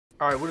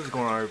Alright, what is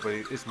going on,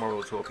 everybody? It's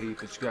Marvel 12P,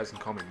 but you guys can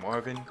call me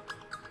Marvin.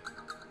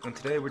 And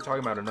today we're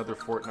talking about another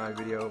Fortnite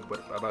video,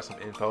 but about some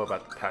info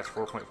about the patch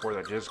 4.4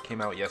 that just came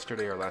out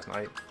yesterday or last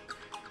night.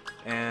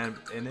 And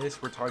in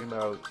this, we're talking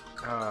about,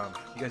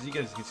 you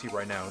guys can see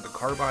right now, the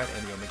Carbide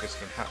and the Omega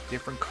skin have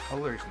different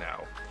colors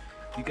now.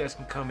 You guys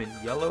can come in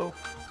yellow,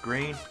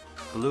 green,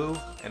 blue,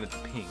 and it's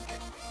pink.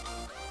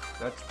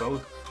 That's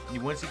both.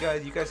 Once you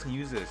guys can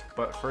use this,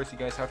 but first you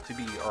guys have to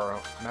be or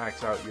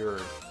max out your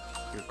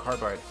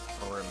Carbide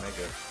or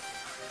Omega.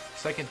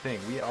 Second thing,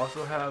 we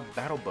also have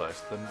Battle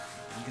Bus.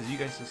 Because you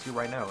guys can see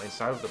right now,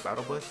 inside of the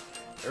Battle Bus,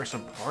 there are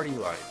some party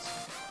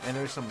lights. And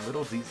there's some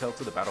little detail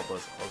to the Battle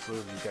Bus also,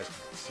 as you guys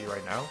can see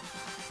right now.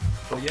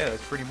 But yeah,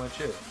 that's pretty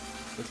much it.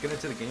 Let's get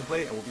into the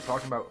gameplay, and we'll be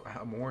talking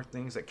about more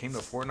things that came to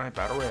Fortnite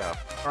Battle Royale.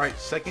 Alright,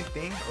 second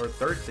thing, or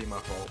third thing, my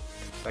fault,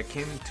 that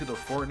came to the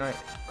Fortnite,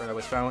 or that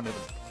was found in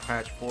the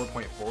patch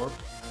 4.4,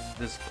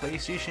 this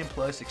PlayStation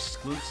Plus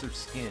exclusive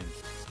skin.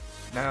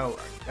 Now,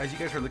 as you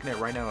guys are looking at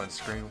right now on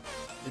screen,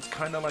 it's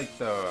kind of like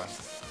for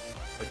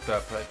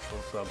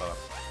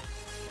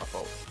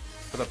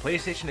the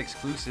PlayStation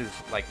exclusives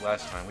like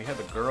last time. We had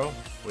the girl,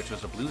 which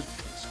was a blue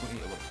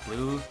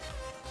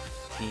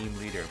team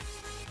leader,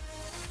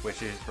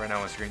 which is right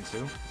now on screen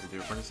too, the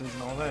differences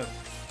and all that.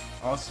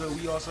 Also,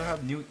 we also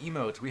have new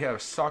emotes. We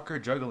have soccer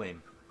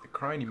juggling, the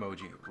crying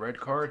emoji, red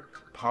card,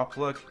 pop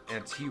luck,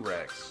 and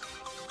T-Rex.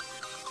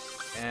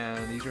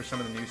 And these are some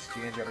of the new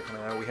skins that are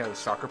coming out. We have the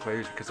soccer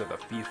players because of the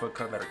FIFA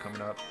Cup that are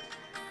coming up.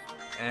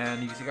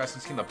 And you guys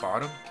can see in the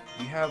bottom,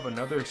 we have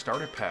another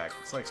starter pack.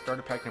 It's like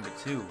starter pack number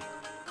 2.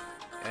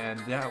 And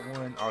that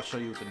one, I'll show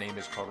you what the name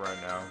is called right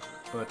now.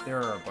 But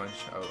there are a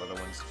bunch of other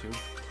ones too.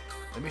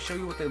 Let me show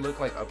you what they look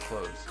like up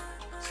close.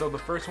 So the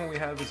first one we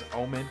have is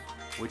Omen,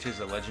 which is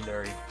a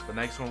legendary. The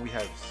next one we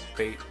have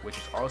Fate, which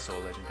is also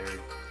a legendary.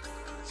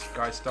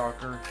 Sky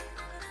Stalker.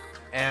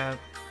 And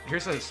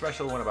here's a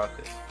special one about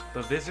this.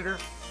 The Visitor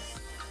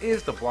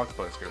is the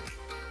Blockbuster.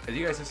 As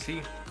you guys can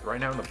see right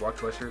now in the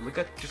Blockbuster,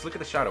 just look at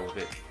the shadow of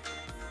it.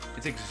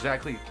 It's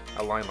exactly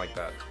aligned like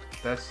that.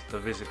 That's the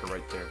Visitor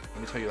right there. Let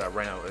me tell you that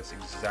right now. That's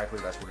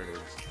what it is.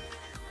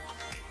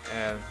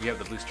 And we have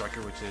the Blue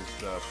Striker, which is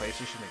the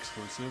PlayStation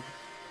exclusive,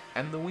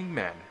 and the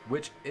Wingman,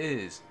 which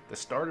is the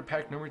starter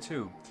pack number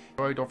 2.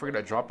 Alright, don't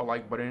forget to drop a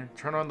like button,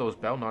 turn on those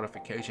bell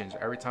notifications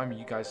every time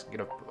you guys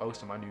get a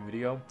post on my new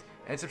video,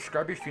 and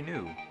subscribe if you're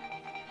new.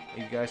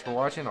 Thank you guys for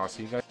watching. I'll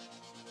see you guys.